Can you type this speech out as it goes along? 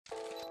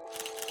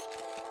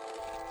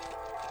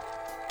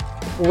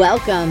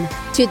Welcome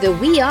to the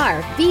We Are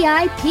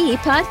VIP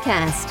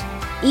podcast.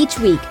 Each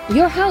week,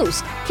 your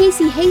host,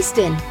 Casey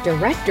Haston,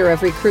 Director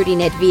of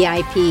Recruiting at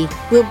VIP,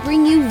 will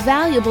bring you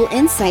valuable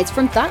insights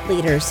from thought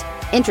leaders,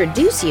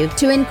 introduce you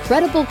to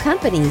incredible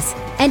companies,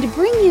 and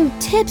bring you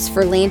tips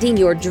for landing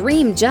your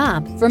dream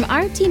job from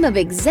our team of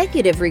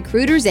executive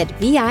recruiters at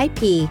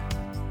VIP.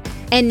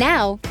 And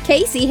now,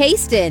 Casey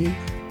Haston.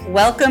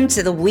 Welcome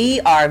to the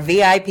We Are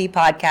VIP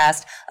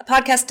podcast, a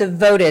podcast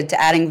devoted to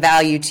adding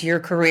value to your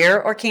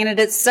career or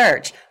candidate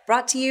search,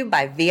 brought to you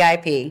by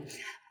VIP.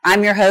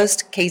 I'm your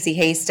host, Casey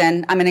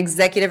Haston. I'm an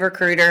executive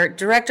recruiter,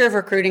 director of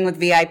recruiting with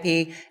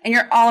VIP, and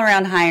your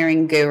all-around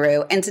hiring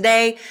guru. And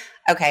today,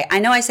 I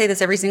know I say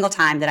this every single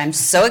time that I'm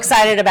so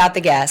excited about the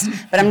guest,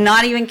 but I'm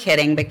not even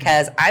kidding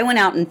because I went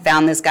out and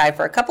found this guy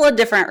for a couple of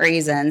different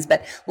reasons.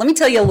 But let me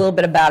tell you a little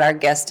bit about our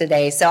guest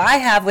today. So I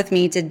have with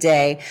me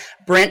today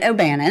Brent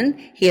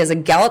O'Bannon. He is a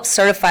Gallup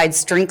certified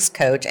strengths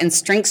coach and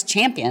strengths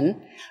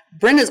champion.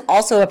 Brent is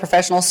also a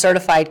professional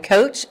certified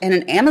coach and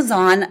an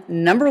Amazon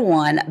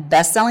 #1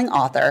 best-selling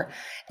author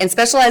and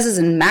specializes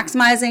in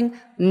maximizing,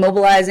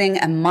 mobilizing,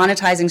 and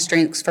monetizing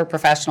strengths for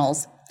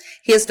professionals.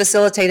 He has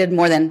facilitated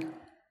more than,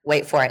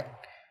 wait for it,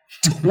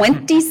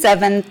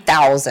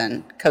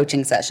 27,000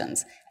 coaching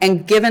sessions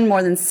and given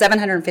more than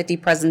 750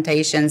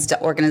 presentations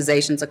to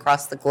organizations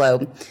across the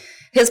globe.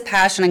 His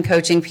passion in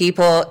coaching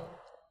people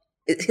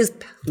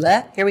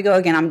here we go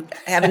again. I'm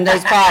having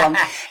those problems.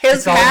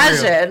 His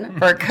passion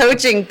for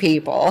coaching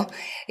people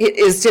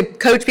is to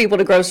coach people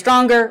to grow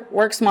stronger,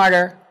 work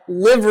smarter,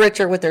 live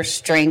richer with their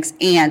strengths.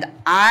 And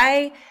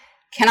I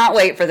cannot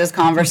wait for this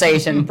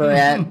conversation,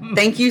 Brent.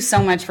 Thank you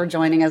so much for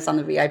joining us on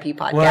the VIP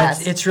podcast. Well,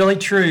 it's really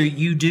true.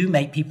 You do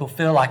make people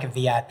feel like a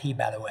VIP,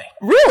 by the way.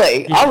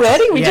 Really? Yes.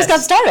 Already? We just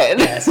got started.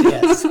 Yes. I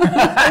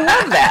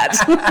love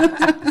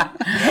that.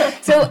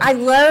 So I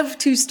love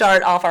to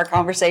start off our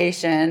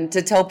conversation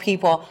to tell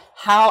people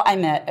how I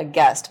met a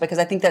guest, because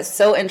I think that's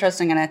so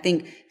interesting, and I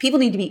think people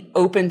need to be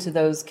open to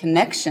those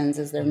connections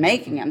as they're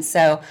making them.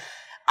 So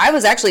I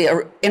was actually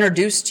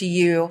introduced to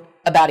you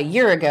about a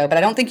year ago, but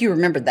I don't think you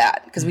remembered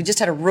that because we just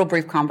had a real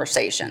brief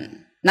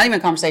conversation. Not even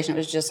a conversation, it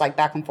was just like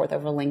back and forth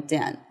over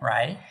LinkedIn.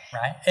 Right.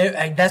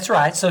 That's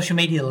right. Social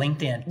media,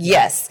 LinkedIn.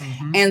 Yes.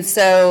 Mm-hmm. And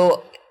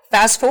so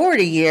fast forward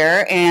a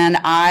year, and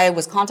I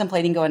was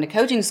contemplating going to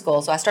coaching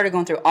school. So I started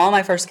going through all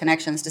my first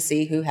connections to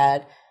see who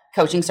had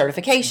coaching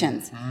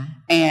certifications. Mm-hmm.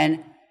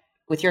 And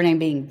with your name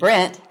being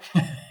Brent,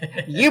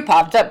 you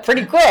popped up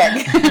pretty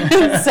quick.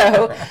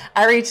 So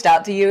I reached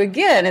out to you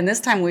again, and this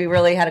time we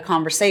really had a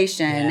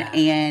conversation,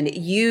 and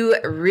you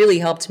really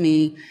helped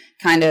me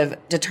kind of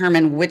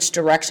determine which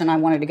direction I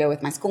wanted to go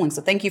with my schooling.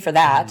 So thank you for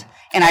that.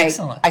 And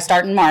Excellent. I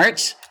start in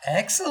March.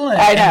 Excellent.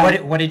 I know.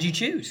 And what did you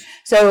choose?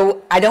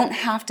 So I don't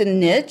have to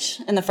niche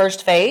in the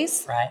first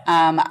phase. Right.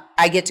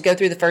 I get to go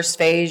through the first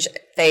phase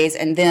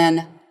and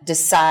then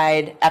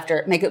decide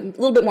after, make a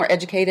little bit more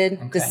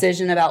educated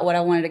decision about what I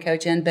wanted to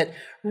coach in, but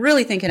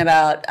really thinking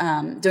about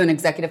doing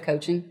executive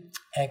coaching.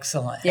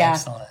 Excellent. Yeah.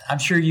 Excellent. I'm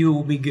sure you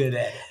will be good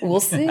at it.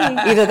 We'll see.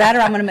 Either that or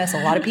I'm going to mess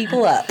a lot of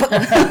people up.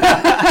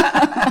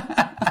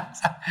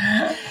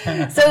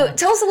 So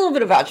tell us a little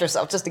bit about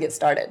yourself just to get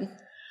started.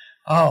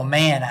 Oh,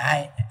 man.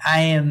 I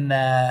am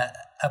a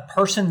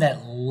person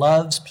that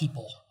loves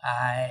people.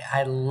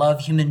 I love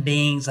human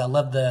beings. I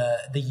love the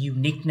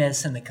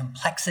uniqueness and the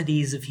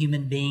complexities of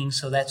human beings.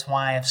 So that's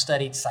why I've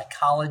studied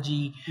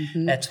psychology.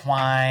 Mm-hmm. That's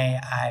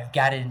why I've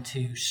got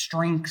into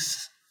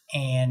strengths.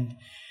 And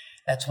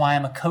that's why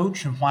I'm a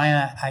coach and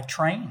why I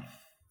train.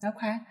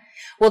 Okay.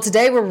 Well,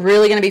 today we're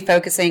really going to be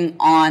focusing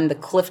on the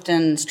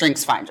Clifton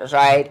Strengths Finders,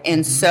 right?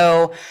 And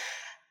so,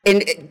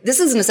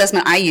 this is an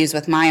assessment I use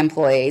with my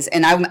employees,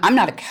 and I'm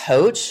not a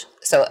coach.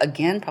 So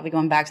again, probably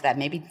going back to that,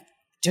 maybe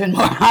doing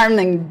more harm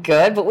than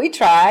good, but we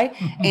try.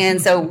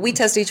 And so we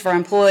test each of our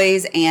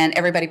employees, and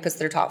everybody puts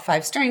their top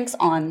 5 strengths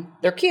on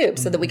their cube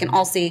so that we can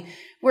all see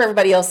where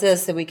everybody else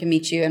is, so we can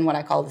meet you in what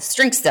I call the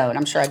strengths zone.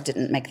 I'm sure I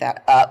didn't make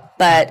that up,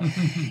 but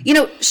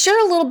share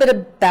a little bit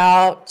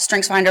about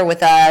StrengthsFinder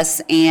with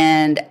us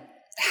and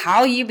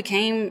how you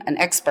became an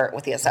expert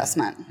with the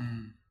assessment.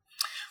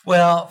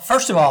 Well,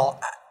 first of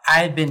all,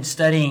 I had been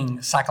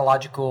studying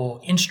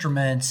psychological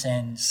instruments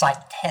and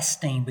psych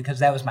testing because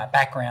that was my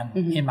background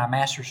in my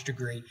master's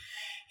degree.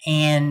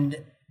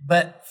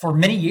 But for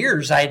many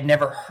years, I had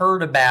never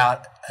heard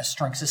about a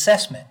strengths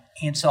assessment.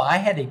 And so I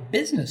had a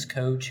business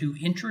coach who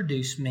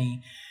introduced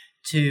me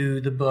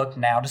to the book,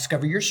 Now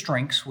Discover Your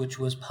Strengths, which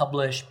was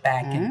published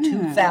back in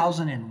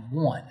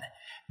 2001.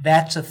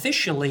 That's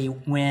officially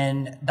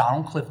when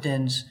Donald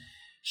Clifton's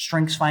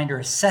StrengthsFinder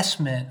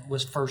assessment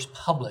was first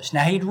published.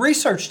 Now, he'd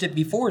researched it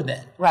before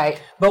then.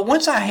 Right. But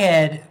once I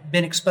had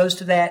been exposed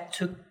to that,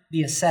 took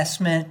the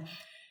assessment,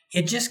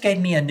 it just gave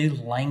me a new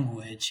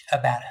language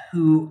about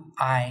who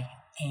I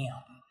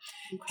am.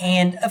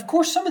 And, of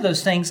course, some of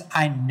those things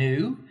I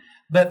knew,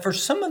 but for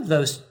some of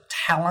those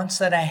talents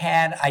that I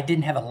had, I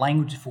didn't have a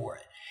language for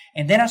it.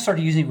 And then I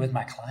started using it with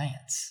my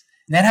clients.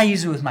 And then I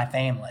used it with my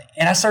family.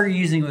 And I started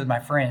using it with my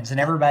friends and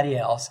everybody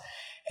else.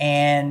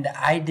 And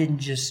I didn't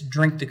just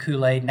drink the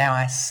Kool-Aid, now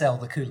I sell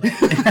the Kool-Aid.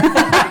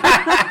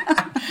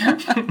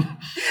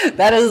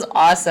 That is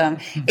awesome.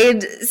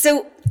 And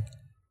so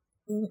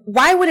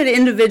why would an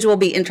individual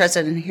be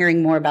interested in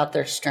hearing more about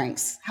their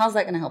strengths? How's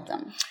that going to help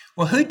them?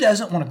 Well, who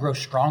doesn't want to grow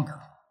stronger?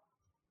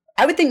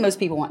 I would think most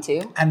people want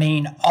to. I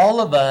mean,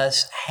 all of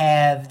us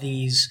have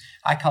these,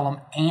 I call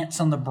them ants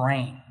on the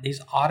brain,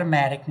 these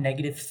automatic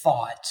negative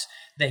thoughts.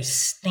 They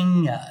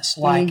sting us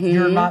like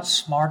you're not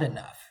smart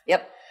enough.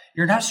 Yep.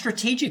 You're not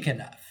strategic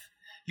enough.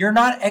 You're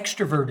not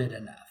extroverted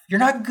enough. You're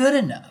not good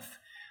enough.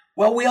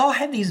 Well, we all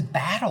have these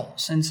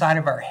battles inside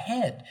of our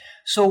head.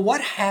 So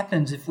what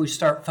happens if we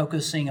start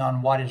focusing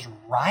on what is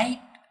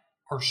right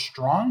or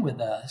strong with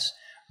us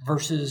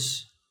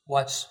versus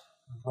what's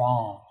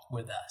wrong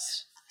with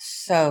us?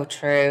 So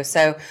true.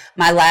 So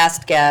my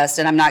last guest,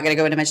 and I'm not going to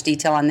go into much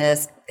detail on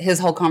this, his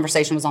whole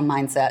conversation was on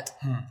mindset.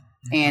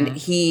 And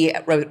he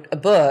wrote a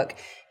book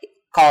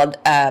called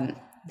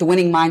The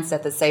Winning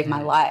Mindset That Saved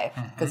My Life,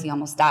 because he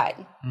almost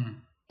died.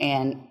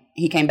 And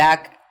he came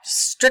back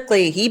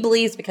strictly, he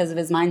believes, because of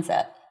his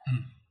mindset.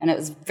 And it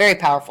was a very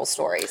powerful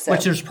story. So.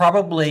 Which there's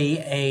probably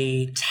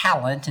a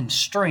talent and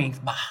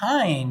strength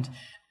behind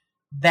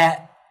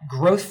that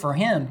growth for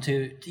him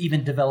to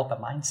even develop a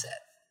mindset.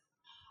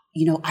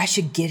 You know, I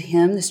should get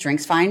him the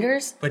Strengths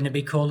Finders. Wouldn't it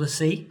be cool to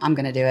see? I'm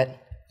going to do it.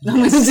 I'm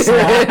going to do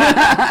it.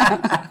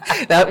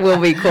 That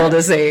will be cool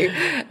to see.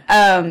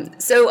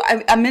 So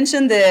I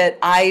mentioned that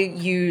I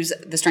use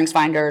the Strengths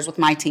Finders with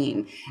my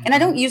team. And I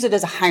don't use it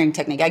as a hiring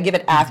technique. I give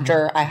it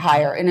after I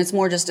hire. And it's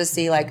more just to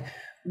see, like,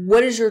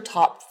 what is your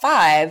top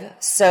 5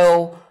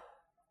 so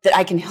that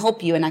I can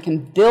help you and I can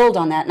build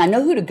on that. And I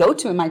know who to go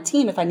to in my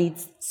team if I need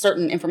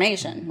certain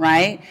information,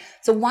 right?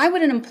 So why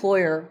would an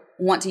employer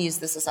want to use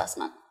this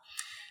assessment?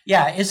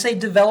 Yeah, it's a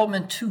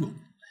development tool.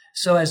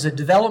 So as a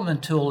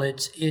development tool,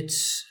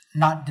 it's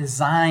not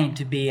designed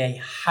to be a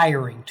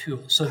hiring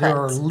tool. So Correct.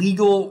 There are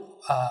legal,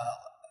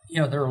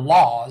 there are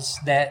laws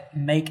that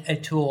make a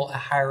tool a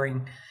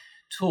hiring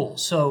tool.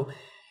 So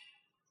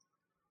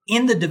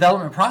in the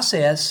development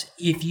process,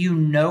 if you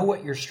know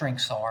what your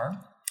strengths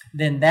are,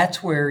 then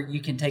that's where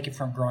you can take it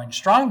from growing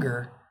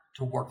stronger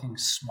to working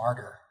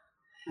smarter.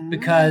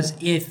 Because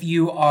if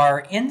you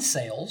are in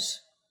sales,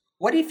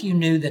 what if you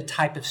knew the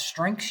type of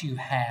strengths you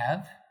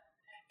have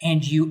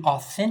and you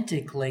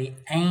authentically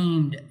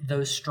aimed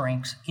those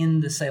strengths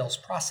in the sales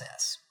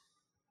process?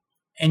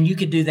 And you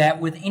could do that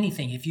with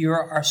anything. If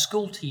you're a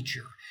school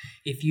teacher,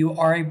 if you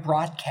are a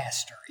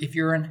broadcaster, if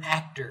you're an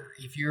actor,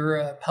 if you're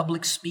a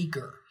public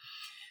speaker,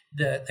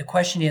 the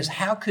question is,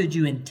 how could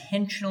you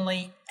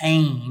intentionally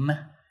aim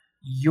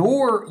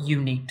your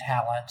unique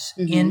talents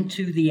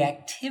into the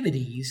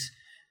activities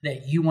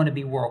that you want to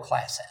be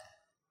world-class in?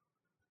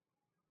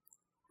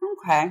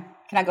 Okay.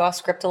 Can I go off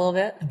script a little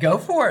bit? Go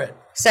for it.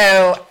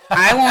 So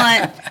I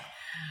want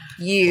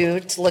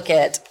you to look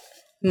at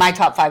my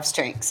top 5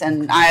 strengths.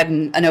 And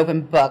I'm an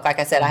open book. Like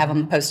I said, I have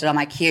them posted on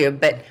my cube.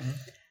 But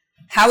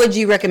how would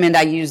you recommend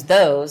I use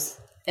those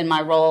in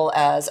my role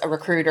as a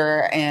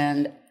recruiter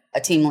and a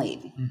team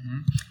lead?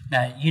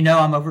 Now, you know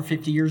I'm over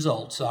 50 years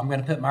old, so I'm going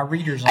to put my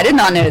readers on. I did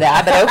not know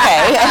that, but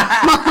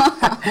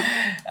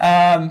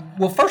okay.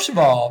 Well, first of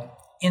all,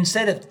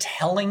 instead of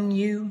telling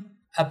you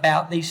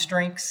about these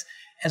strengths,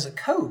 as a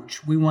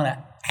coach, we want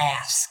to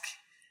ask,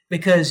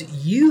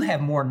 because you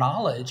have more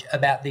knowledge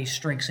about these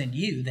strengths in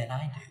you than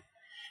I do.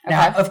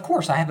 Now, of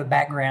course, I have a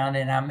background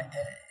and I'm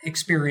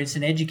experienced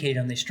and educated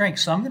on these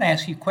strengths. So I'm going to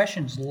ask you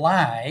questions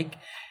like,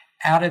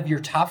 out of your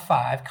top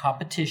 5,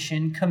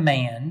 competition,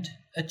 command,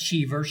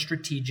 achiever,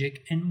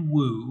 strategic, and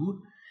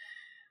woo,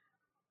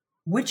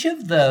 which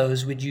of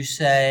those would you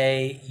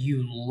say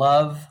you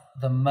love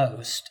the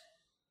most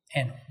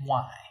and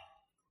why?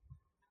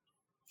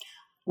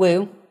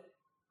 Woo.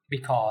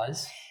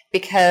 Because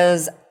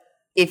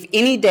if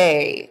any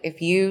day,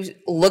 if you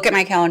look at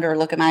my calendar,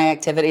 look at my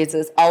activities,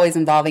 it's always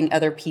involving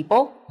other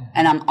people.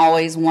 And I'm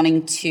always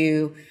wanting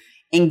to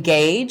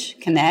engage,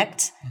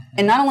 connect,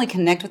 and not only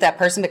connect with that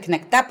person, but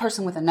connect that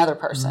person with another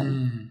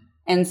person.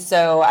 And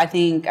so I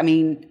think,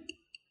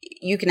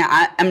 you can,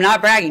 I'm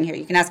not bragging here.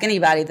 You can ask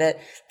anybody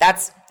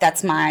that's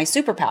my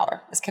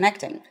superpower, is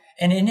connecting.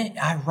 And isn't it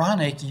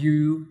ironic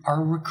you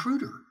are a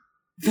recruiter?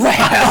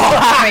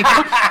 Right.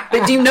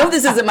 But do you know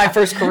this isn't my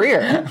first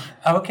career?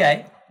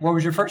 Okay. What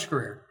was your first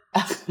career?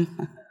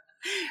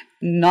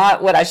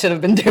 Not what I should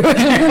have been doing.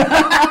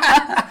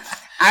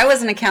 I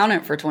was an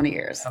accountant for 20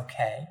 years.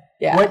 Okay.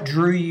 Yeah. What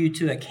drew you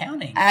to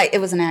accounting?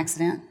 It was an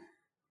accident.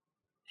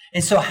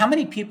 And so how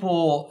many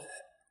people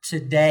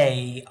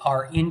today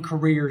are in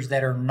careers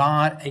that are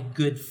not a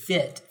good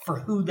fit for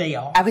who they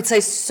are? I would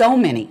say so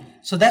many.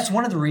 So that's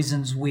one of the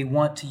reasons we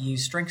want to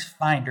use Strengths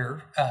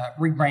Finder,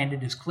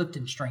 rebranded as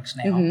Clifton Strengths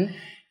now,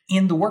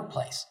 in the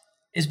workplace,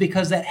 is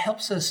because that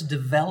helps us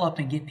develop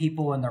and get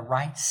people in the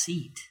right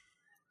seat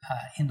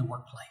in the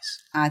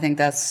workplace. I think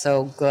that's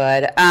so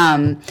good.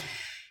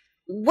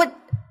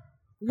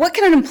 what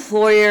can an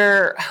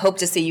employer hope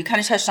to see? You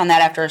kind of touched on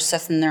that after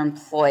assessing their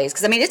employees.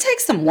 Because, I mean, it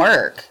takes some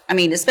work. I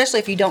mean, especially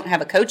if you don't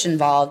have a coach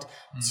involved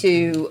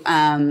to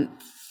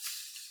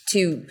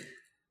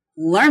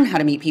learn how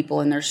to meet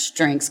people and their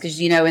strengths. Because,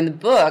 in the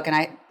book, and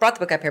I brought the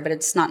book up here, but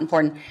it's not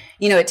important,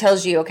 it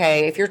tells you,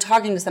 okay, if you're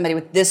talking to somebody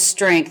with this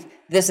strength,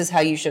 this is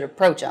how you should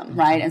approach them,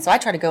 right? And so I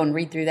try to go and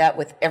read through that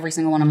with every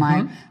single one of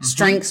my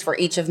strengths for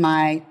each of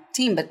my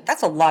team, but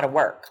that's a lot of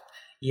work.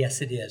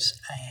 Yes, it is.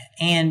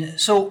 And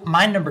so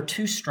my number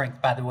 2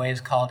 strength, by the way, is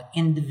called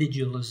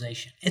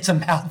individualization. It's a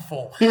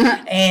mouthful.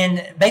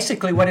 And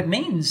basically what it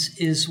means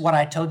is what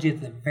I told you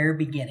at the very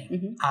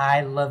beginning. I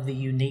love the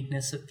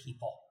uniqueness of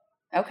people.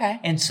 Okay.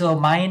 And so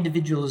my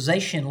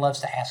individualization loves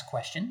to ask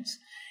questions.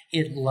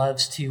 It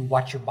loves to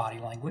watch your body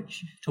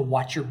language, to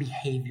watch your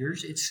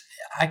behaviors.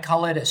 I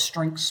call it a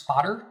strength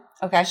spotter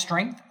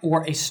strength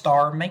or a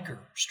star maker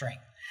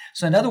strength.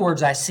 So in other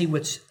words, I see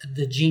what's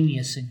the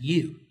genius in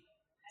you,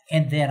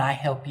 and then I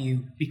help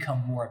you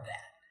become more of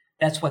that.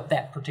 That's what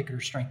that particular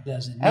strength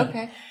does in me.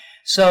 Okay.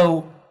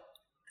 So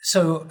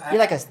you're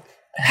like a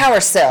power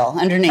cell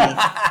underneath.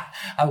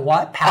 A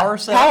what? Power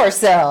cell? Power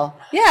cell.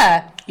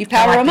 Yeah. You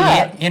power them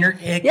up.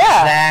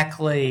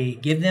 Exactly.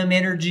 Give them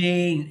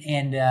energy,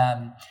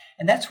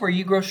 and that's where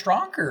you grow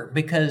stronger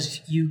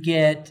because you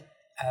get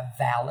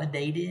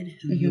validated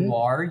who you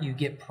are. You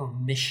get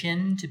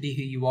permission to be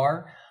who you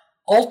are.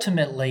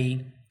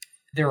 Ultimately,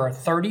 there are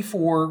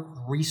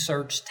 34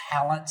 research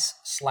talents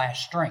 /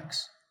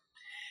 strengths.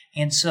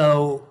 And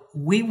so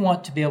we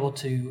want to be able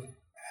to,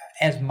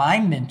 as my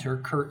mentor,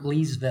 Kurt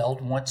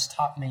Leesveld, once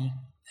taught me,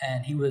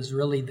 and he was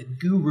really the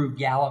guru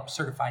Gallup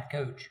certified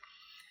coach.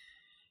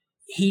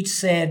 He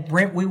said,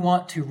 Brent, we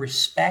want to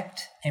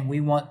respect and we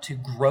want to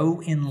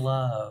grow in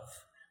love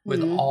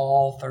with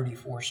all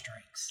 34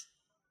 strengths.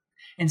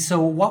 And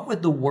so what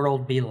would the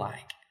world be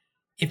like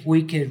if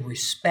we could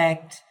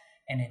respect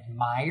and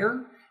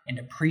admire and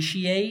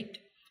appreciate?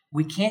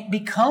 We can't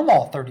become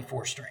all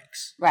 34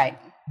 strengths. Right.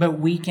 But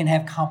we can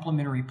have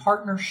complementary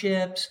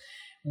partnerships.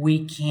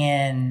 We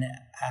can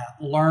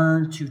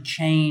learn to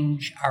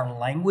change our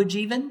language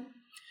even,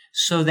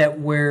 so that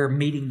we're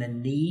meeting the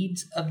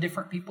needs of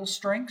different people's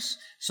strengths.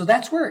 So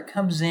that's where it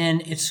comes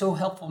in. It's so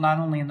helpful not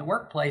only in the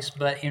workplace,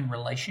 but in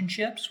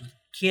relationships with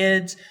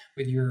kids,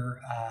 with your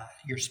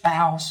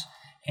spouse,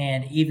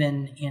 and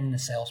even in the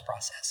sales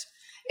process.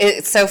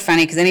 It's so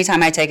funny because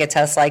anytime I take a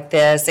test like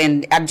this,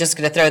 and I'm just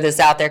going to throw this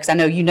out there because I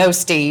know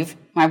Steve,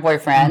 my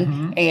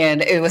boyfriend,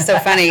 and it was so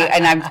funny.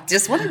 And I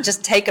just want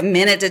to take a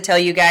minute to tell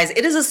you guys,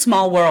 it is a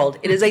small world.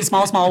 It is a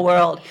small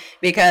world,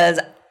 because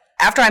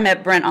after I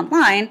met Brent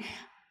online,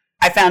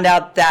 I found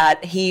out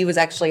that he was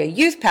actually a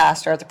youth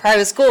pastor at the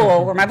private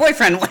school where my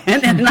boyfriend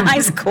went in high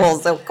school.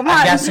 So come on.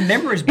 I got some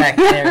memories back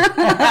there.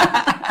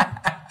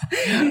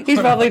 He's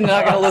probably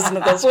not going to listen to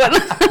this one.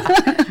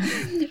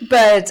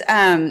 But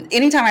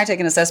anytime I take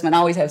an assessment, I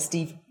always have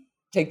Steve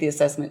take the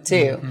assessment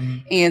too.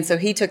 And so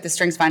he took the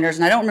strengths finders,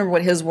 and I don't remember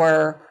what his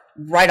were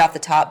right off the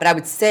top, but I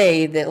would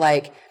say that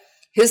like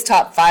his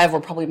top 5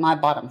 were probably my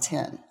bottom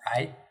 10.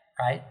 Right.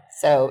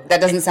 So that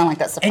doesn't sound like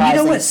that's surprising. And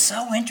you know what's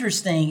so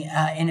interesting,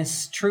 and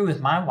it's true with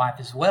my wife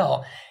as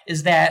well,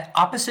 is that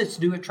opposites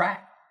do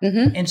attract.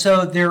 And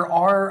so there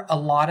are a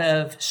lot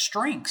of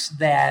strengths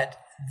that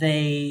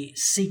they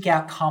seek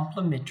out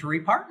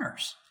complementary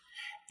partners.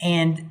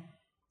 And,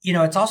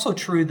 it's also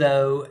true,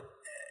 though,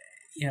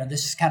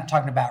 this is kind of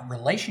talking about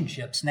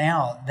relationships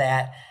now,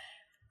 that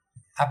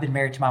I've been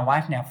married to my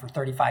wife now for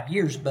 35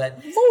 years,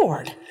 but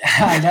Lord,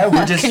 I know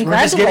we're just getting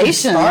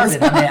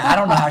started. I mean, I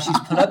don't know how she's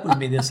put up with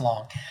me this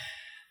long.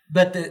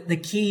 But the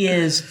key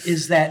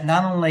is that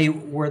not only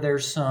were there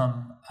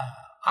some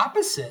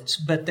opposites,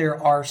 but there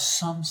are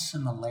some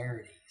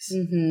similarities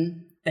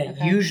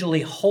that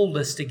usually hold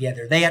us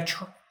together.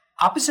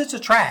 Opposites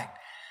attract,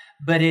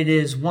 but it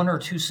is 1 or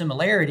 2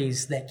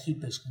 similarities that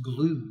keep us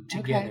glued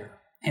together.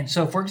 And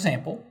so, for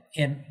example,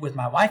 with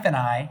my wife and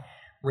I,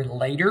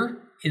 relator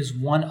is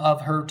one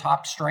of her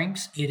top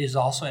strengths. It is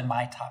also in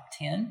my top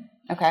 10.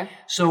 Okay.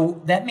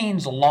 So that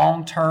means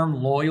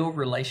long-term, loyal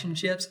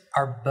relationships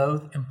are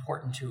both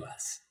important to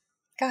us.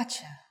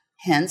 Gotcha.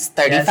 Hence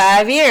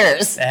 35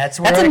 years. That's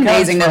where That's it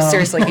amazing. comes No, from.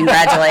 seriously,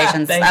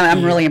 congratulations. I'm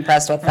you. really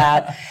impressed with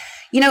that.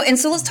 And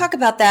so let's talk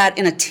about that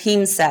in a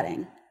team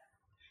setting.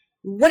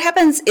 What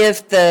happens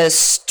if the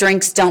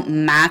strengths don't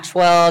match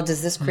well?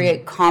 Does this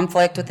create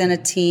conflict within a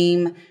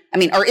team? I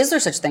mean, or is there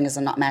such thing as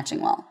them not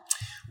matching well?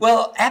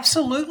 Well,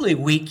 absolutely.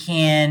 We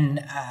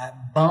can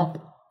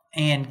bump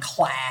and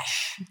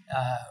clash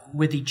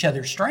with each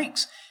other's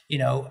strengths.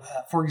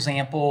 For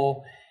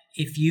example,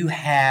 if you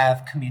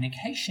have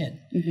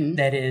communication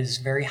that is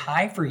very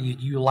high for you,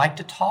 you like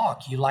to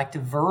talk, you like to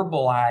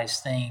verbalize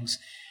things.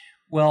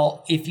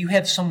 Well, if you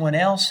have someone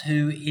else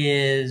who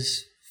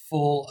is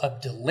full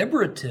of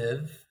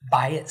deliberative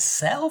by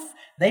itself,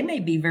 they may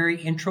be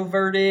very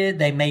introverted.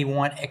 They may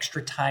want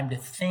extra time to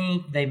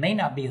think. They may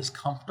not be as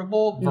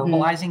comfortable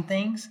verbalizing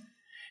things.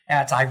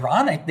 Now, it's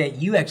ironic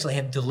that you actually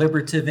have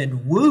deliberative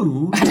and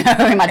woo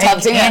in my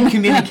top 10 and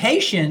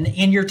communication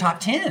in your top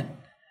 10.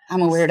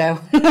 I'm a weirdo.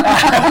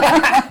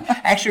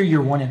 Actually,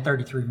 you're 1 in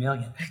 33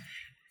 million.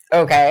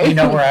 Okay. You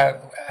know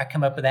where I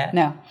come up with that?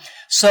 No.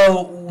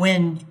 So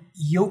when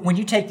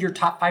you take your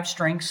top 5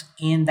 strengths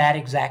in that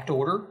exact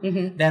order,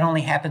 that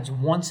only happens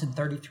once in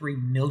 33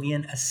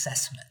 million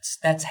assessments.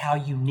 That's how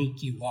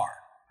unique you are.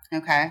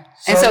 Okay.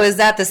 And so is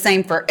that the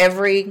same for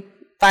every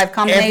 5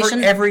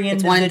 combination? Every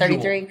individual. It's 1 in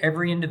 33?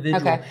 Every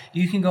individual. Okay.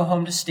 You can go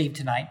home to Steve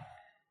tonight.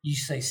 You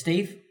say,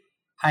 Steve,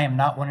 I am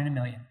not 1 in a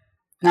million.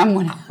 I'm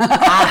 1.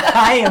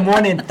 I am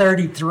 1 in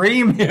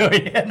 33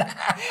 million.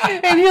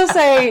 And he'll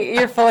say,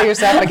 you're full of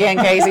yourself again,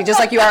 Casey, just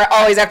like you are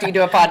always after you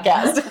do a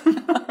podcast.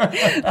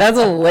 That's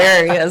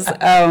hilarious.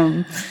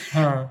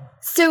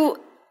 So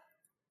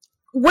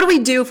what do we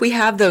do if we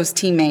have those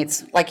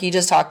teammates, like you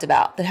just talked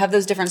about, that have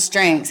those different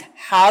strengths?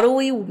 How do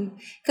we,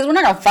 because we're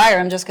not going to fire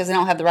them just because they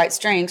don't have the right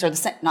strengths, or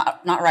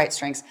not right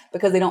strengths,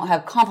 because they don't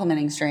have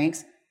complementing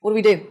strengths. What do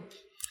we do?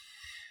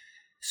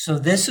 So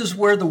this is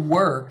where the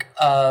work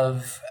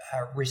of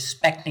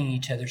respecting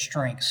each other's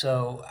strengths.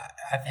 So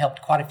I've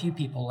helped quite a few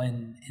people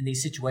in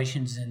these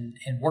situations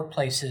in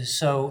workplaces.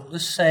 So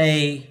let's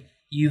say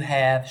you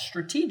have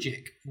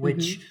strategic,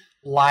 which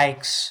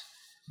likes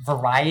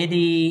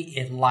variety,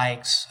 it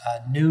likes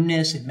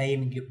newness, it may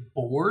even get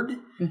bored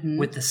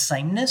with the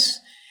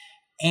sameness.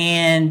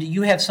 And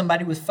you have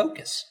somebody with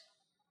focus.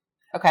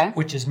 Okay.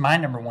 Which is my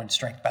number 1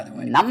 strength, by the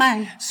way. Not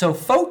mine. So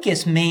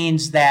focus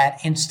means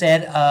that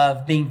instead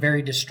of being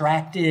very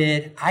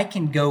distracted, I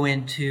can go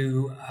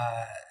into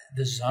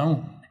the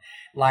zone.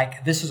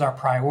 Like, this is our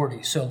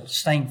priority. So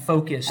staying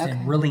focused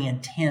and really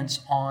intense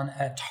on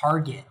a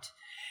target.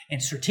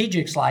 And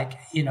strategic's like,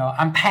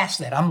 I'm past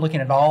that. I'm looking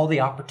at all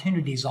the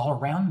opportunities all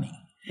around me.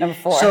 Number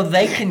 4. So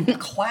they can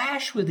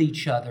clash with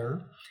each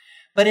other.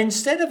 But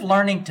instead of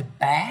learning to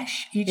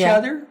bash each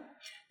other,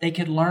 they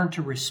could learn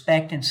to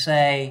respect and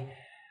say,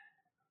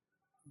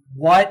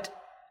 what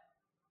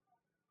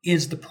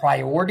is the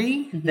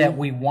priority that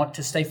we want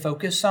to stay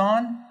focused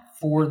on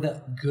for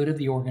the good of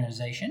the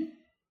organization?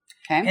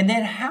 Okay. And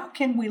then how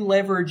can we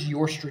leverage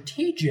your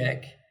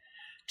strategic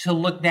to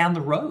look down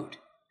the road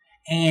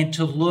and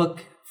to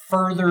look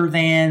further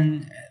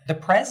than the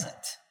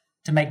present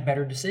to make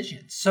better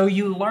decisions? So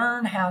you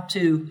learn how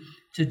to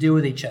deal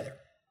with each other.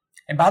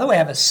 And by the way, I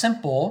have a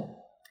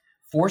simple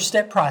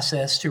 4-step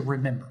process to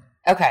remember.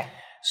 Okay.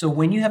 So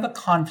when you have a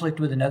conflict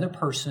with another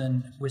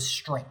person with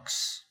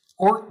strengths,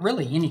 or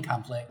really any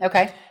conflict,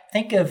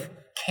 think of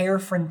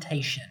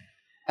carefrontation.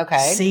 Okay.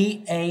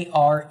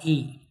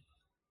 C-A-R-E.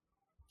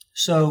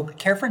 So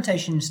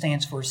carefrontation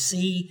stands for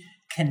C,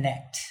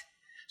 connect.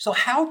 So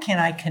how can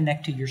I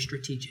connect to your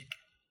strategic?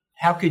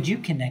 How could you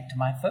connect to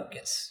my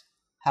focus?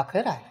 How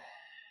could I?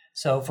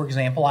 So, for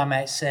example, I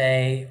might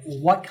say,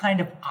 what kind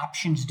of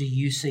options do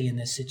you see in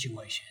this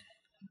situation?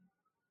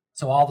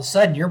 So all of a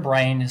sudden, your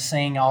brain is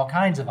seeing all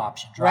kinds of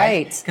options,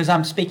 right? Because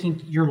I'm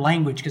speaking your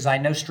language, because I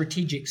know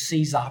strategic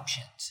sees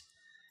options.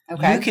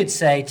 Okay. You could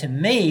say to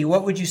me,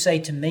 what would you say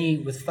to me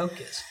with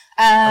focus?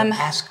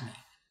 Ask me.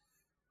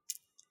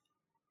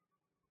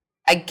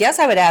 I guess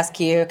I would ask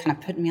you, kind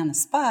of putting me on the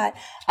spot.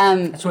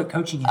 That's what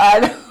coaching is.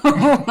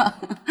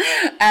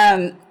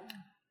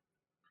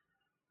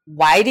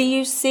 Why do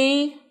you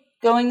see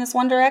going this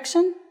one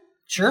direction?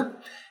 Sure.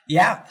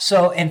 Yeah.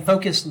 So, and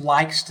focus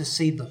likes to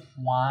see the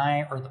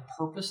why or the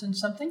purpose in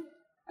something.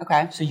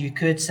 Okay. So you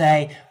could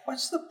say,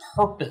 what's the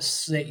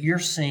purpose that you're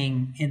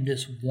seeing in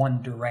this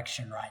one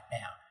direction right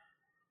now?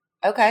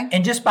 Okay.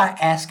 And just by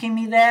asking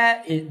me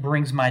that, it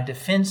brings my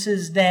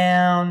defenses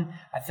down.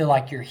 I feel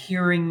like you're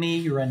hearing me,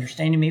 you're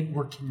understanding me,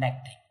 we're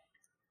connecting.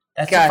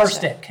 That's the first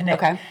step,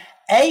 connect. Okay.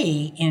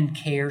 A in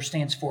CARE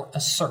stands for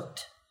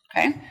assert.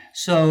 Okay.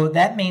 So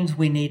that means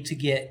we need to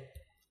get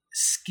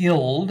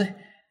skilled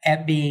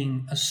at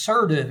being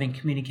assertive and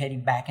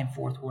communicating back and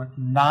forth. We're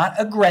not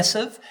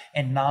aggressive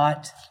and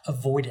not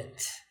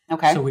avoidant.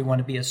 Okay. So we want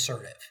to be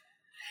assertive.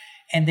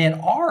 And then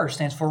R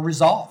stands for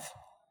resolve.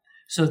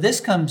 So this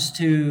comes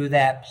to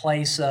that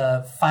place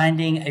of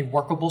finding a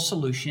workable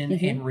solution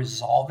and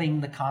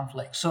resolving the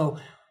conflict. So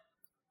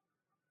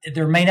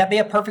there may not be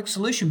a perfect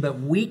solution, but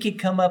we could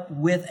come up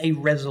with a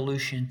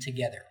resolution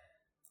together.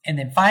 And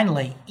then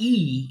finally,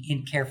 E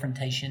in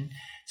carefrontation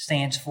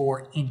stands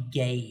for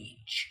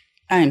engage.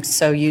 I am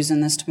so using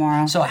this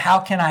tomorrow. So how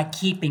can I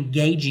keep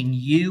engaging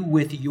you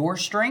with your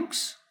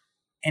strengths?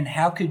 And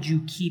how could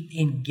you keep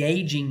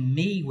engaging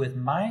me with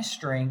my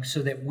strengths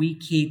so that we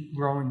keep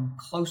growing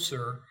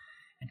closer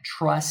and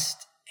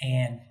trust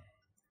and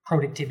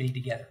productivity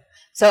together?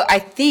 So I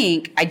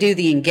think I do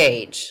the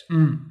engage,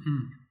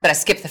 but I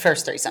skip the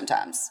first 3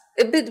 sometimes.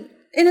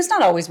 And it's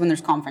not always when there's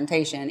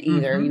confrontation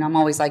either. You know, I'm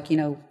always like,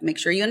 make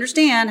sure you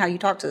understand how you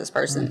talk to this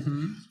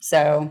person.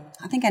 So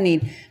I think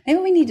maybe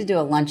we need to do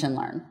a lunch and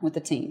learn with the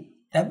team.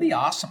 That'd be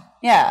awesome.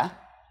 Yeah.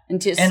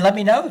 And let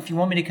me know if you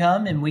want me to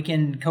come, and we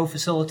can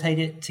co-facilitate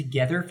it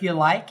together if you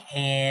like,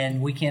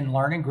 and we can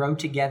learn and grow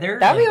together.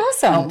 That'd be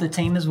awesome. Help the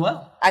team as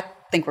well. I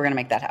think we're going to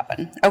make that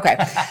happen. Okay.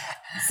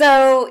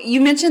 So you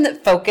mentioned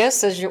that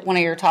focus is one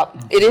of your top,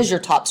 it is your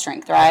top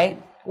strength,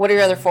 right? What are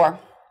your other 4?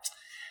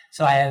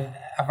 So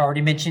I've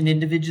already mentioned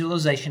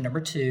individualization, number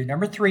 2.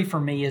 Number 3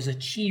 for me is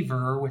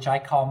achiever, which I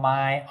call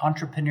my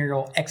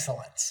entrepreneurial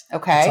excellence.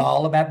 Okay. It's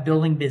all about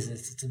building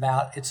business. It's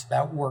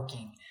about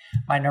working.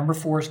 My number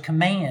 4 is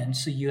command.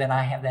 So you and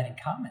I have that in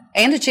common.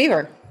 And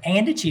achiever.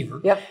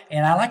 Yep.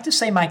 And I like to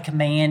say my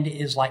command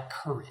is like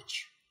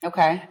courage.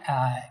 Okay.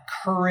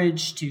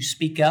 Courage to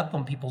speak up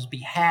on people's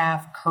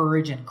behalf,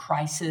 courage in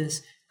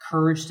crisis,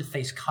 courage to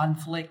face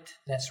conflict,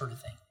 that sort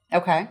of thing.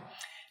 Okay.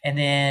 And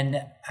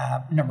then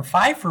number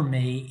 5 for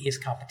me is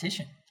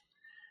competition.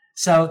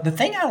 So the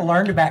thing I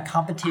learned about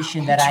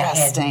competition that I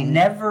had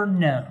never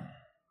known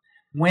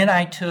when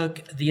I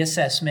took the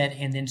assessment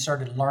and then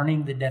started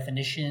learning the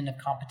definition of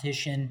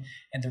competition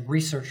and the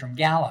research from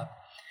Gallup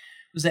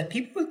was that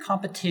people with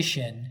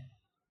competition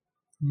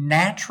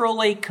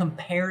naturally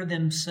compare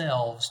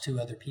themselves to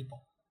other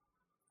people.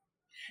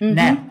 Mm-hmm.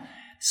 Now,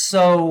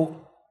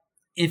 so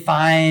if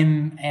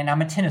I'm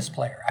a tennis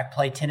player, I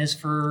played tennis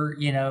for,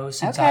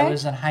 since I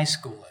was in high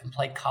school and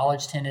played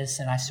college tennis,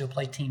 and I still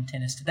play team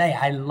tennis today.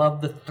 I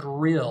love the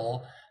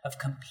thrill of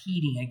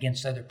competing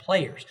against other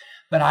players,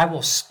 but I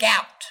will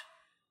scout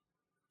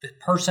the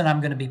person I'm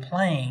going to be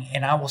playing,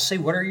 and I will see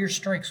what are your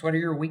strengths, what are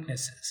your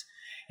weaknesses.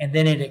 And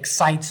then it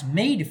excites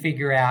me to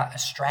figure out a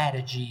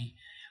strategy.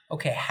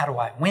 Okay, how do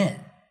I win?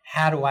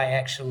 How do I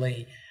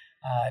actually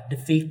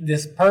defeat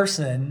this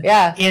person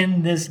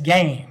in this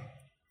game?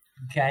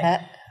 Okay.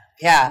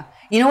 Yeah.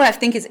 You know what I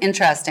think is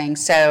interesting?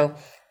 So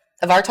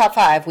of our top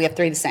 5, we have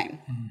 3 the same.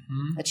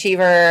 Mm-hmm.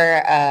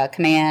 Achiever,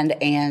 command,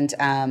 and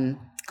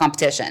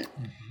competition.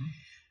 Mm-hmm.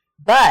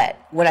 But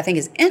what I think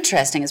is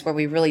interesting is where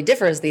we really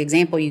differ is the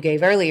example you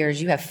gave earlier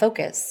is you have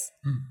focus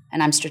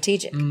and I'm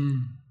strategic.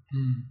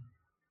 Mm-hmm.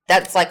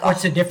 That's like...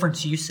 What's the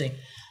difference you see?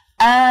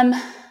 I'm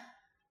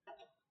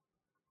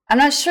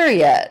not sure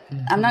yet.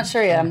 Mm-hmm. I'm not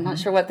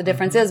sure what the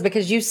difference is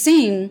because you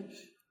seem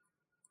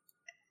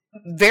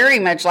very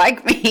much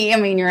like me. I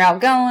mean, you're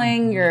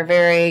outgoing, you're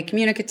very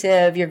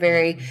communicative, you're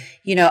very,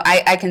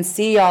 I can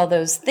see all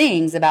those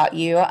things about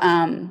you.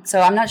 So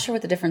I'm not sure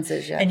what the difference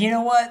is yet. And you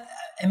know what?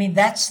 I mean,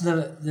 that's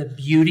the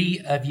beauty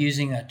of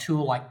using a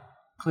tool like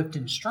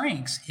Clifton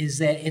Strengths is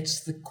that it's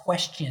the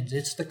questions,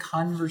 it's the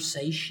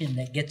conversation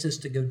that gets us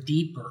to go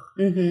deeper.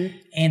 Mm-hmm.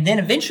 And then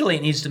eventually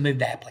it needs to move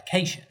to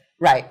application.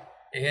 Right.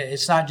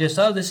 It's not just,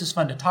 this is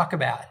fun to talk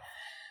about.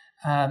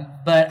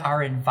 But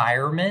our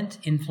environment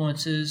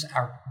influences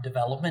our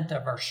development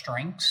of our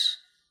strengths.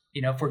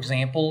 For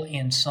example,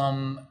 in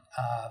some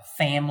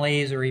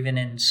families or even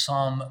in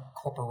some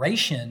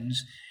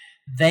corporations,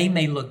 they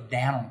may look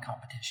down on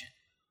competition.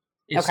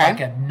 It's like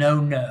a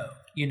no-no,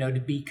 to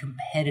be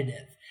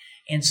competitive.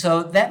 And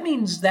so that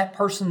means that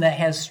person that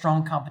has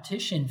strong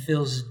competition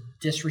feels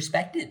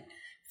disrespected,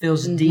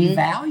 feels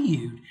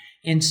devalued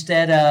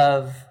instead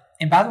of,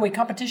 and by the way,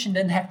 competition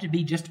doesn't have to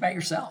be just about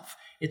yourself.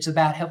 It's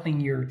about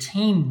helping your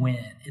team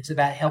win. It's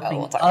about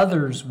helping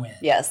others win.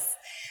 Yes.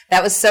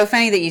 That was so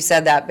funny that you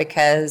said that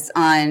because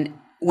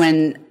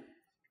when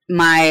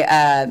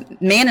my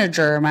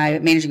manager, my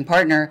managing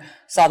partner,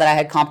 saw that I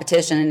had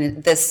competition,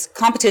 and this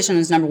competition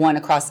is number 1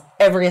 across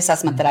every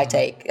assessment that I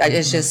take.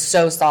 It's just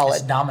so solid.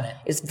 It's dominant.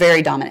 It's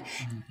very dominant.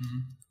 Mm-hmm.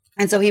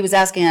 And so he was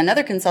asking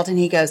another consultant,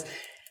 he goes,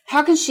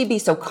 how can she be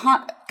so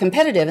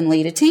competitive and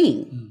lead a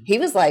team? Mm-hmm. He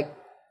was like,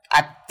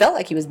 I felt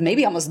like he was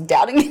maybe almost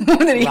doubting me more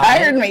than he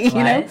hired me,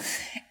 you know?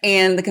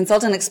 And the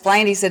consultant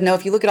explained, he said, no,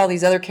 if you look at all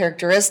these other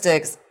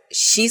characteristics,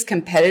 she's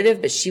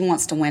competitive, but she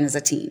wants to win as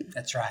a team.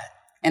 That's right.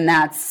 And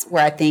that's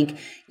where I think,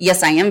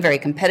 yes, I am very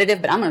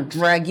competitive, but I'm going to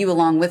drag you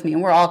along with me,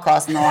 and we're all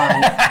crossing the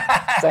line.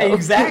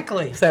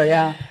 Exactly. So,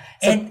 yeah.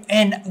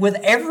 And with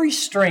every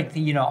strength,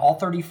 all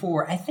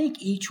 34, I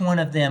think each one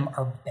of them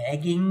are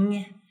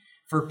begging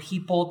for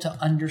people to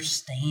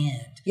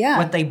understand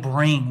what they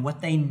bring, what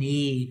they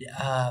need,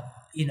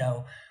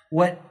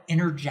 what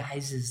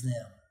energizes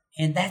them.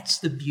 And that's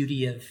the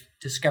beauty of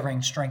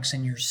discovering strengths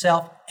in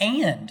yourself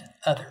and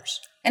others.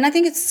 And I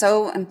think it's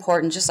so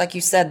important, just like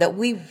you said, that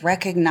we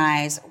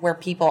recognize where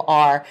people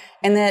are,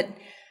 and that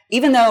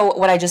even though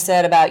what I just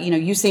said about,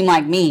 you seem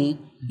like me,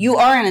 you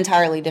are an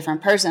entirely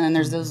different person, and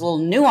there's those little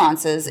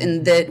nuances,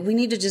 and that we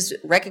need to just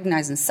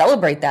recognize and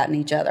celebrate that in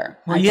each other.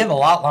 Well, you have a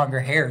lot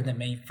longer hair than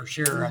me, for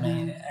sure. I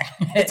mean,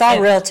 it's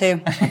all real,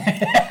 too.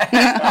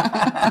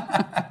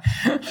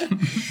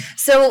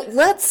 So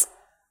let's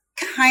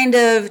kind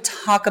of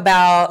talk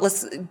about,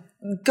 let's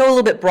go a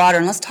little bit broader,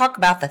 and let's talk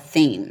about the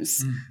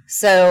themes.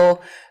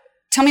 So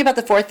tell me about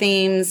the 4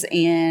 themes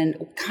and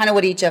kind of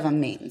what each of them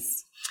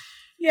means.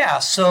 Yeah,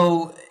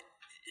 so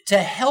to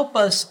help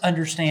us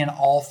understand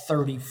all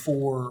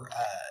 34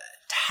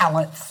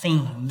 talent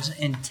themes,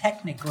 and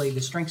technically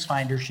the Strengths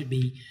Finder should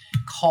be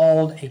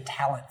called a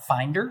talent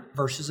finder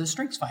versus a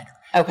Strengths Finder.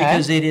 Okay.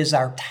 Because it is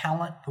our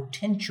talent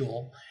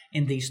potential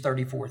in these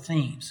 34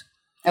 themes.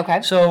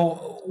 Okay.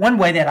 So one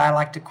way that I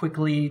like to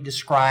quickly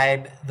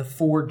describe the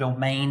 4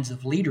 domains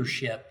of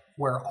leadership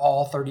where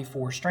all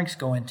 34 strengths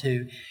go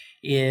into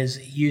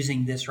is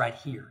using this right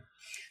here.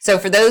 So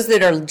for those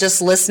that are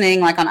just listening,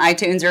 like on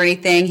iTunes or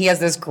anything, he has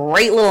this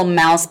great little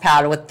mouse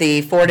pad with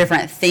the 4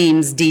 different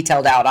themes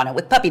detailed out on it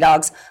with puppy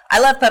dogs. I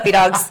love puppy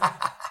dogs.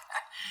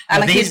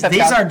 These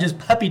aren't just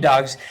puppy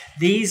dogs.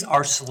 These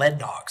are sled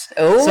dogs.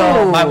 Oh.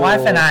 So my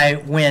wife and I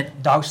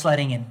went dog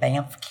sledding in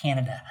Banff,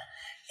 Canada.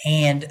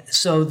 And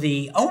so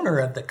the owner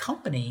of the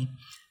company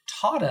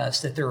taught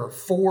us that there are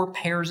 4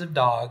 pairs of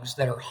dogs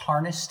that are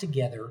harnessed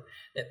together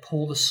that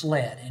pull the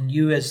sled. And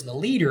you as the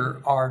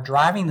leader are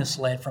driving the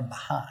sled from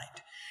behind.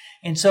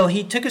 And so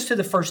he took us to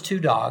the first 2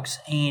 dogs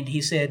and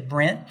he said,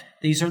 Brent,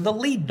 these are the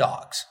lead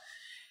dogs.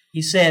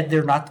 He said,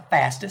 they're not the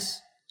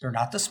fastest. They're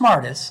not the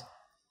smartest.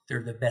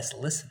 They're the best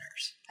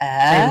listeners.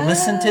 They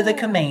listen to the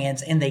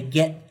commands and they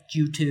get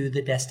you to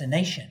the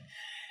destination.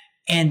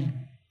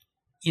 And,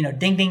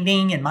 ding, ding,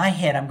 ding, in my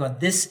head, I'm going,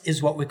 this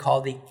is what we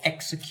call the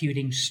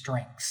executing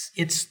strengths.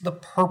 It's the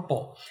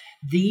purple.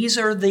 These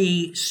are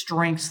the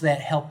strengths that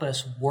help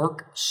us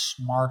work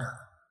smarter.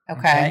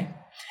 Okay?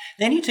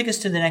 Then he took us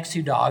to the next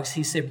 2 dogs.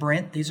 He said,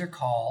 Brent, these are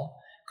called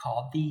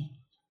the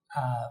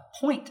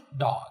point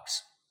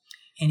dogs.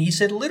 And he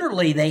said,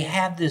 literally, they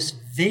have this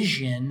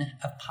vision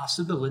of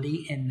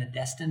possibility in the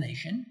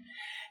destination,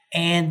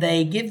 and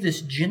they give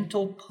this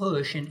gentle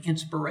push and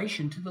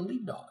inspiration to the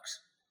lead dogs.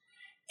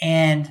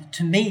 And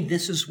to me,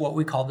 this is what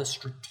we call the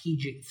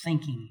strategic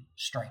thinking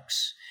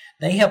strengths.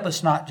 They help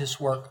us not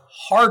just work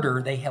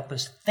harder, they help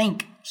us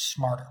think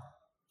smarter.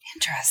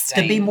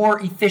 Interesting. To be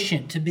more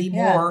efficient, to be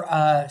more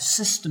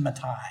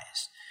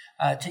systematized,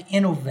 to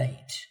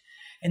innovate.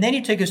 And then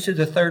he took us to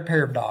the 3rd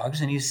pair of dogs,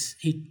 and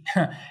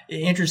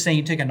interesting,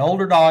 he took an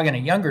older dog and a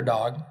younger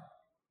dog.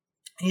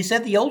 And he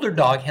said the older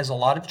dog has a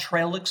lot of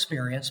trail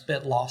experience,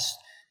 but lost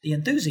the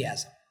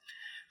enthusiasm.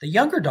 The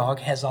younger dog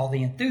has all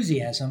the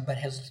enthusiasm, but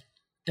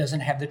doesn't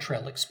have the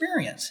trail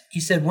experience.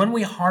 He said when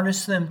we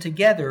harness them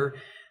together,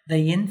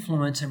 they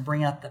influence and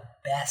bring out the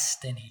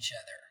best in each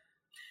other.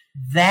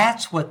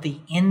 That's what the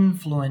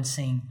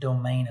influencing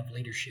domain of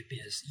leadership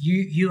is.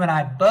 You and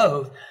I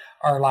both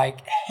are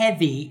like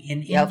heavy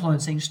in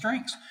influencing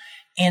strengths.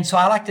 And so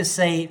I like to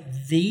say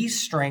these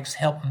strengths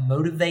help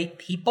motivate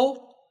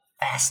people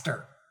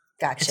faster.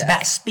 Gotcha. It's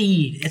about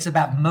speed. It's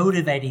about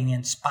motivating,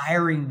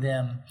 inspiring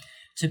them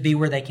to be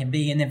where they can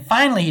be. And then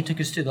finally, he took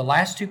us to the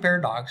last 2 pair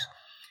of dogs.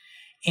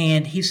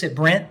 And he said,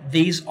 Brent,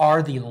 these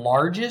are the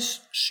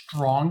largest,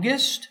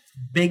 strongest,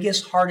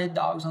 biggest hearted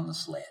dogs on the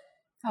sled.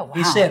 Oh, wow.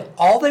 He said,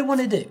 all they want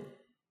to do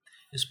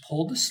is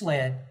pull the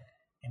sled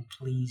and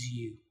please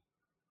you.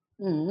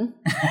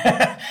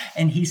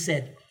 And he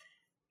said,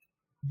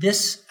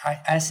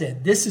 I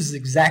said, this is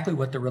exactly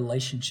what the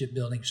relationship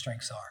building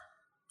strengths are.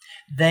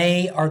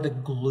 They are the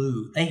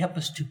glue. They help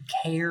us to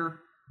care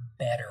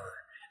better.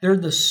 They're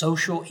the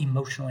social,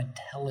 emotional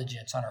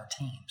intelligence on our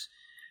teams.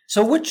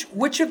 So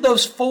which of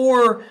those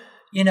 4,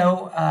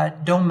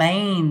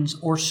 domains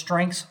or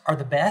strengths are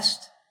the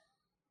best?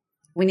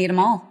 We need them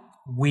all.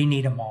 We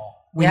need them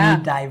all. We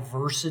need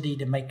diversity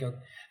to make a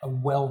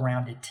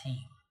well-rounded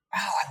team. Oh,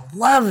 I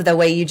love the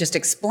way you just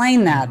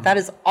explained that. That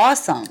is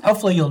awesome.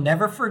 Hopefully you'll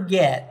never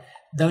forget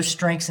those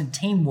strengths and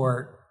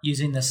teamwork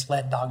using the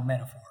sled dog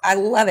metaphor. I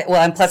love it.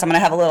 Well, and plus I'm going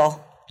to have a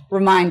little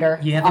reminder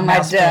on my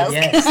desk.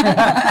 Yes.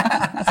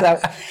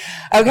 So,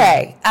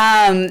 okay.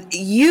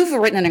 You've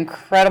written an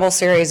incredible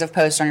series of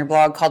posts on your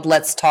blog called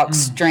Let's Talk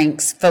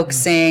Strengths,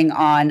 focusing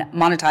on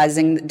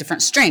monetizing the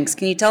different strengths.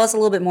 Can you tell us a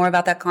little bit more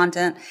about that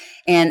content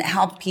and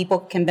how people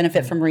can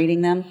benefit from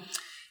reading them?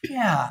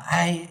 Yeah.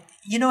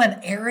 An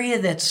area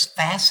that's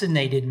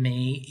fascinated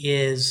me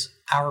is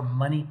our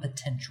money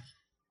potential.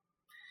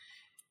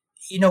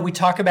 We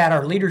talk about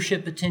our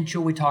leadership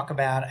potential. We talk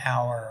about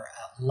our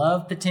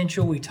love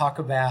potential. We talk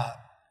about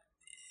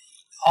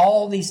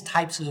all these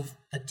types of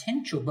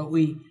potential, but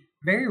we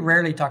very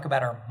rarely talk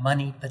about our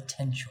money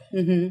potential.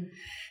 Mm-hmm.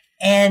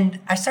 And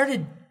I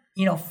started,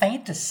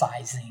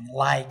 fantasizing,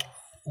 like,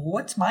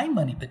 what's my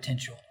money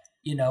potential?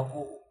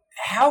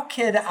 How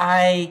could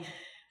I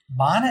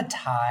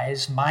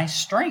monetize my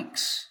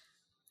strengths?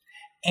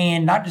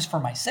 And not just for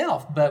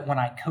myself, but when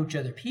I coach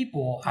other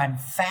people, I'm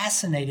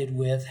fascinated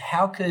with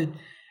how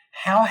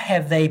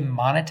have they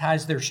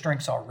monetized their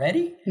strengths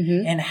already?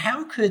 Mm-hmm. And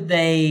how could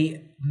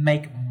they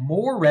make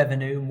more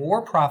revenue,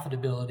 more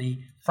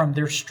profitability from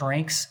their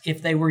strengths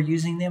if they were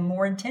using them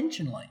more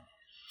intentionally?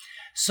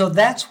 So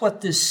that's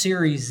what this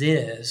series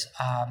is.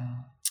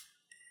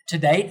 To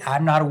date,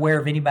 I'm not aware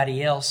of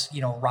anybody else,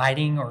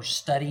 writing or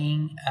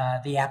studying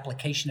the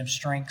application of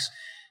strengths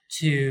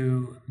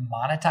to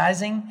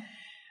monetizing,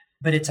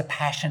 but it's a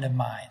passion of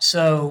mine.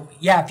 So,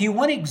 if you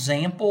want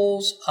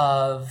examples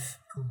of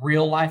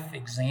real life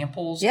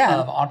examples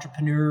of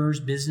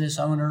entrepreneurs, business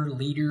owners,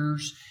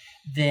 leaders,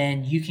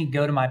 then you can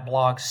go to my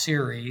blog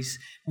series.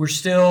 We're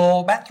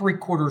still about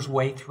 3/4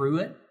 way through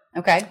it.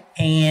 Okay.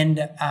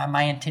 And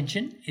my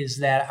intention is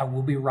that I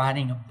will be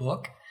writing a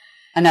book.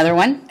 Another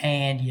one?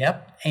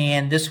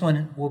 And this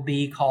one will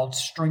be called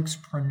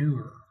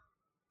Strengthspreneur.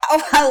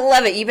 Oh, I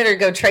love it. You better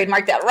go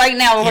trademark that right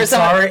now.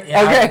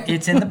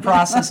 It's in the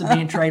process of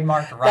being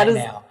trademarked right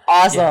now.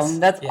 awesome. Yes.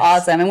 That's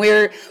awesome. And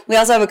we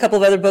also have a couple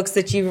of other books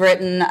that you've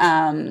written.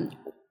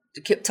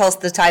 Tell us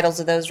the titles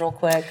of those real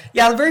quick.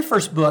 Yeah, the very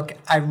first book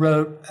I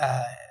wrote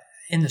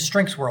in the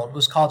strengths world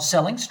was called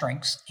Selling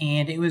Strengths,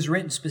 and it was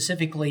written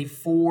specifically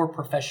for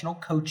professional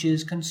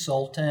coaches,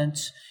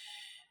 consultants,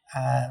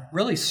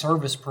 really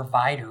service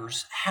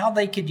providers, how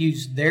they could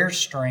use their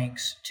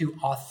strengths to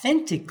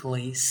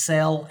authentically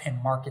sell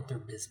and market their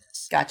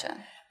business. Gotcha.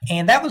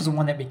 And that was the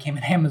one that became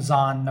an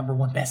Amazon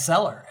 #1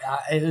 bestseller.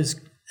 It was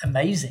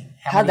amazing.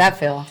 How'd that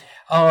feel?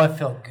 Oh, it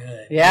felt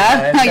good.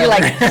 Yeah? You're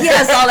like,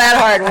 yes, all that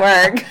hard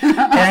work. And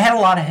I had a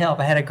lot of help.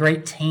 I had a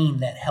great team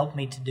that helped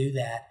me to do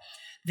that.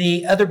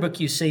 The other book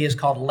you see is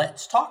called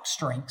Let's Talk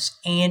Strengths,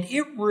 and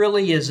it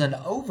really is an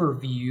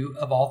overview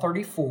of all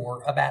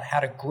 34 about how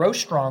to grow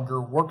stronger,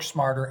 work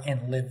smarter,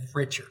 and live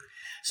richer.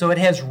 So it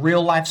has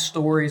real life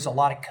stories, a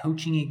lot of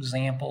coaching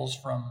examples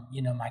from,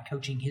 my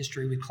coaching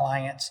history with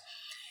clients,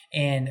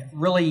 and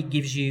really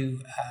gives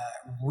you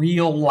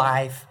real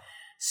life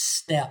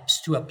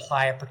steps to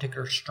apply a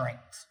particular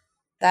strength.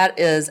 That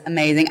is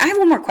amazing. I have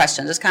one more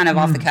question, just kind of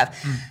off the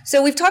cuff.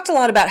 So we've talked a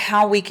lot about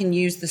how we can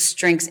use the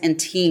strengths in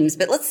teams,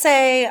 but let's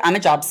say I'm a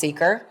job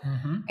seeker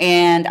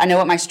and I know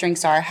what my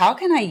strengths are. How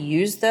can I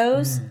use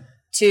those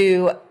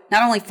to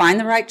not only find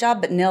the right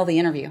job, but nail the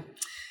interview?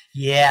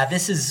 Yeah,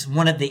 this is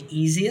one of the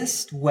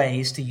easiest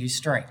ways to use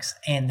strengths,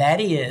 and that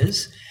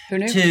is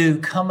to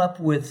come up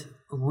with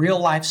real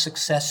life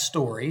success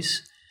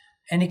stories,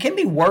 and it can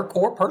be work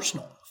or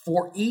personal,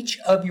 for each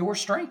of your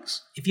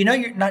strengths. If you know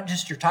you're not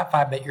just your top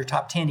 5, but your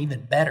top 10,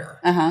 even better.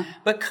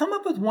 But come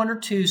up with 1 or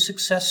 2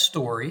 success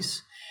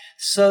stories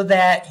so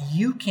that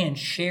you can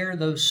share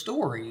those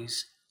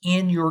stories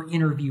in your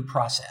interview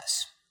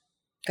process.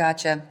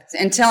 Gotcha.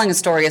 And telling a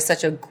story is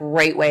such a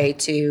great way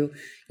to,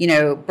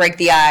 break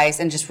the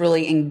ice and just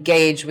really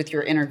engage with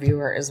your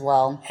interviewer as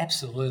well.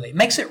 Absolutely. It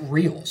makes it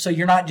real. So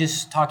you're not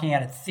just talking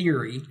out of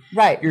theory.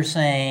 Right. You're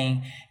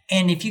saying,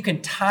 and if you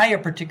can tie a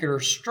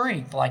particular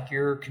strength, like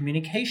your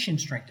communication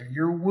strength or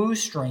your woo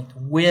strength,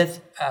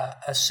 with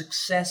a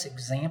success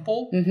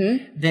example,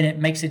 then it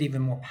makes it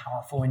even more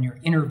powerful in your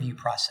interview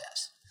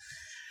process.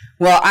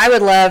 Well, I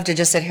would love to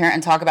just sit here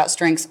and talk about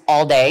strengths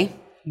all day,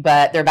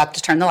 but they're about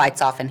to turn the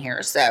lights off in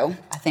here, so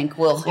I think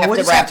we'll have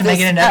to wrap this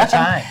make it another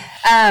time.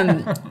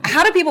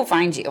 How do people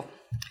find you?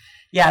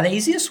 Yeah, the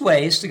easiest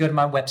way is to go to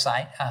my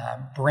website,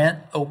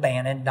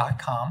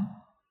 BrentObannon.com.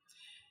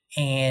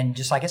 And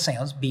just like it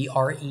sounds,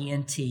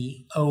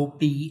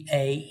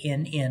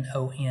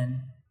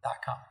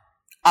 BrentObannon.com.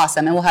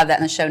 Awesome. And we'll have that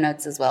in the show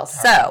notes as well.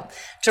 So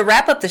to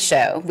wrap up the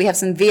show, we have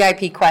some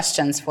VIP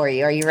questions for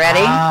you. Are you ready?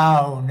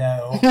 Oh,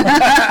 no.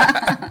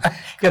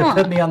 Going to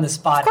put me on the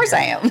spot. Of course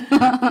I am.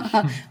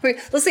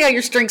 Let's see how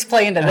your strengths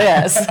play into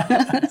this.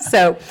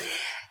 So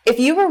if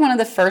you were one of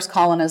the first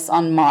colonists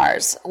on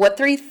Mars, what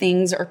 3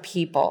 things or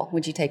people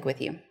would you take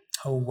with you?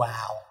 Oh,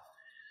 wow.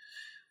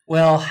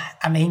 Well,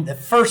 the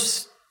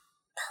first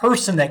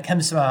person that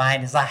comes to my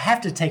mind is I have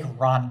to take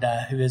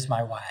Rhonda, who is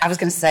my wife. I was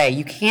going to say,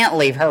 you can't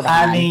leave her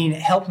behind.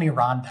 Help me,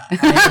 Rhonda.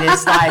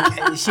 It's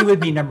like she would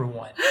be number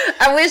 1.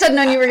 I wish I'd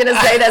known you were going to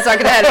say that so I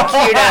could have had it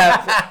queued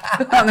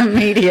up on the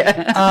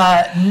media.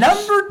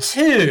 Number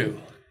 2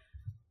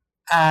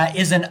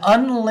 is an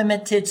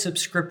unlimited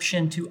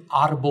subscription to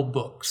Audible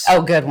books.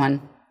 Oh, good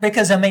one.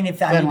 Because, if I need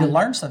to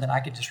learn something,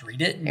 I could just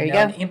read it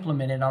and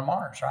implement it on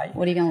Mars, right?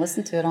 What are you going to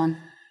listen to it on?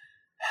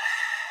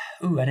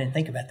 Ooh, I didn't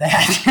think about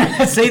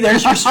that. See,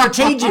 there's your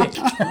strategic.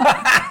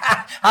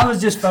 I was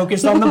just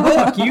focused on the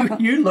book.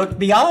 You looked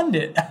beyond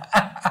it.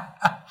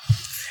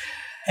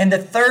 And the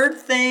third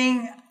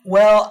thing,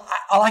 well,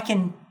 all I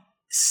can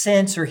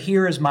sense or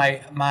hear is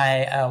my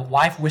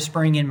wife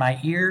whispering in my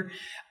ear,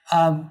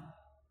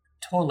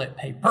 toilet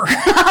paper.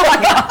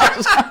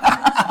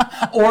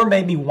 Or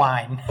maybe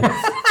wine.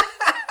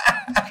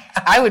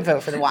 I would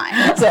vote for the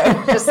wine. So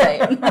just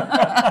saying.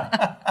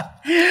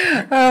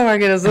 Oh my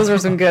goodness, those were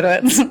some good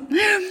ones.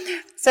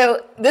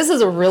 So this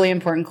is a really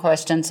important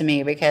question to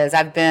me because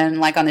I've been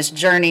like on this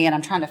journey and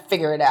I'm trying to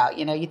figure it out.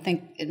 You'd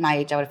think at my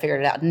age I would have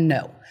figured it out.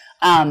 No.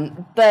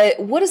 But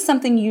what is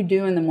something you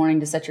do in the morning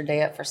to set your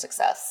day up for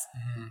success?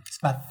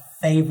 It's my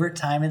favorite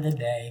time of the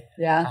day.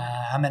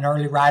 Yeah. I'm an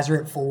early riser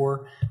at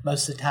 4,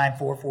 most of the time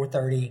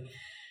 4:30.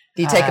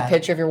 Do you take a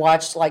picture of your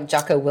watch like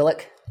Jocko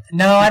Willink?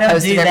 No, I don't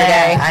do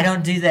that. I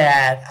don't do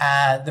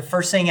that. The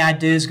first thing I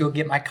do is go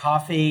get my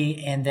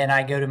coffee, and then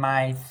I go to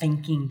my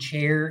thinking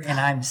chair, and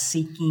I'm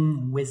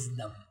seeking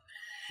wisdom.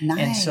 Nice.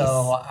 And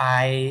so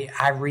I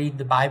read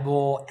the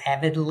Bible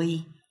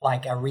avidly,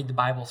 like I read the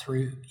Bible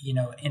through,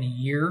 in a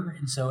year.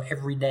 And so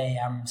every day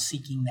I'm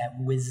seeking that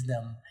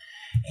wisdom.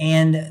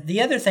 And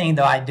the other thing,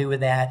 though, I do with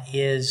that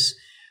is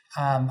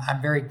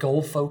I'm very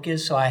goal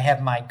focused. So I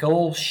have my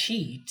goal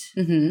sheet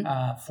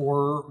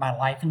for my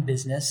life and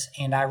business,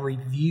 and I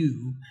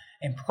review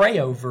and pray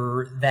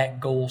over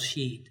that goal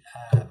sheet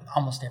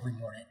almost every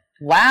morning.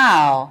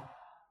 Wow,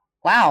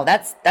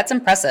 that's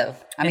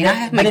impressive. I mean, I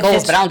have my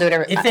goals, but I don't do it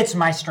every. It fits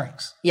my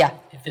strengths. Yeah,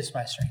 it fits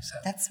my strengths. So.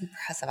 That's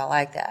impressive. I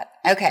like that.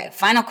 Okay,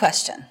 final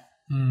question.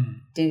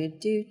 Do.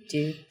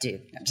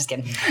 I'm just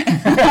kidding.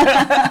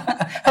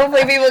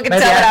 Hopefully people can tell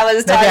what I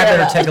was talking about. Maybe I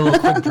better take a little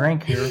quick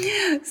drink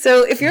here.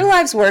 So if your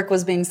life's work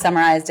was being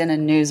summarized in a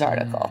news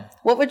article,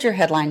 what would your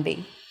headline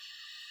be?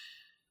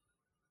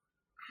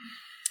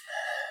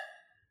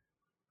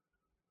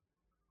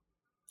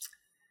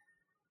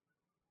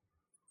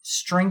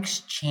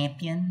 Strengths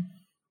champion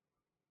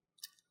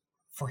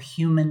for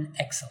human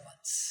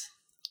excellence.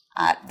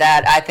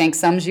 That I think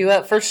sums you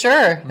up for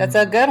sure. That's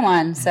a good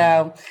one.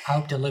 So I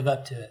hope to live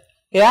up to it.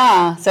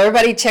 Yeah. So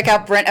everybody check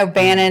out Brent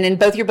O'Bannon, and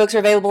both your books are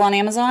available on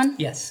Amazon?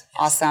 Yes.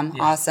 Awesome.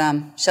 Yes.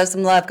 Awesome. Show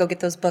some love. Go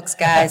get those books,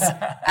 guys.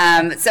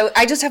 So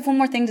I just have one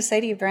more thing to say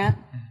to you, Brent.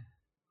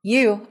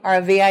 You are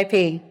a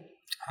VIP.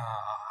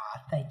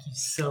 Thank you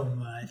so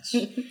much.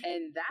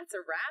 And that's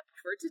a wrap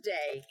for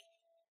today.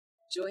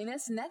 Join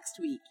us next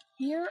week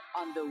here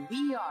on the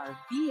We Are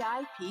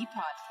VIP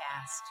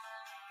podcast.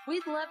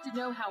 We'd love to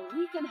know how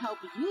we can help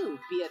you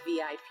be a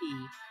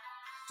VIP.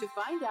 To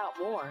find out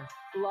more,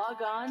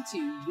 log on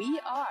to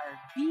wearevip.com.